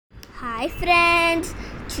Hi friends,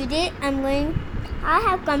 today I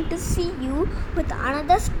have come to see you with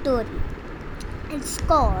another story. It's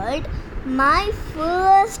called My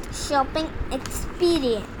First Shopping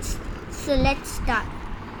Experience. So let's start.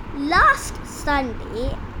 Last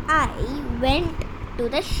Sunday, I went to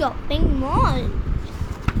the shopping mall.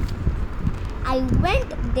 I went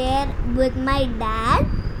there with my dad,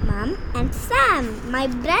 mom and Sam, my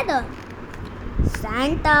brother.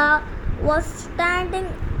 Santa was standing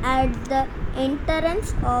at the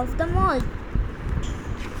entrance of the mall.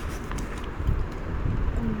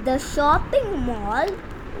 The shopping mall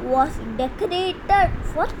was decorated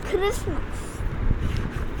for Christmas.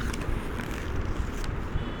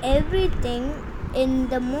 Everything in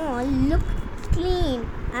the mall looked clean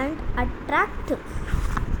and attractive.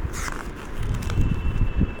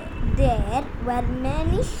 There were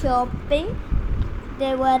many shops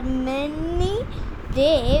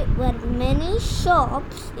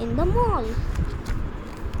in the mall.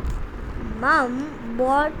 Mom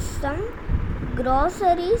bought some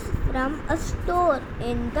groceries from a store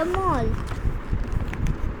in the mall.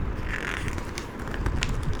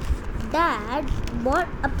 Dad bought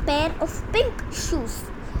a pair of pink shoes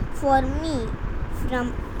for me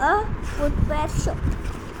from a footwear shop.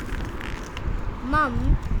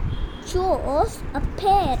 Mom chose a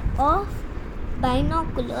pair of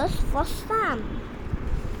binoculars for Sam.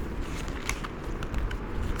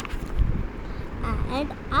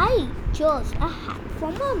 And I chose a hat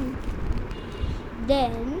for Mom.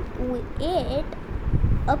 Then we ate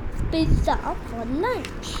a pizza for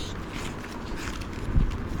lunch.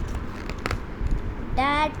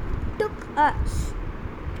 Dad took us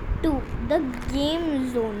to the game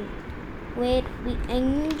zone where we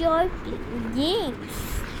enjoyed playing games.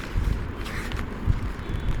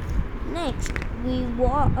 Next, we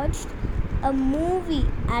watched a movie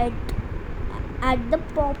at the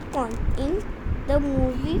popcorn in the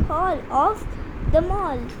movie hall of the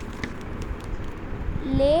mall.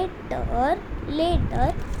 Later,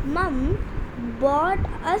 Mum bought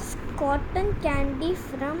us cotton candy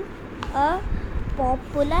from a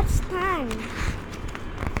popular stand.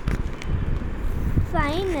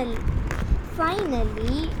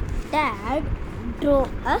 Finally, Dad drove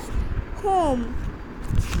us home.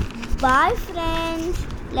 Bye friends.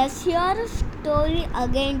 Let's hear a story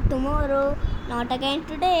again tomorrow. Not again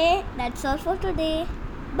today. That's all for today.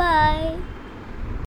 Bye.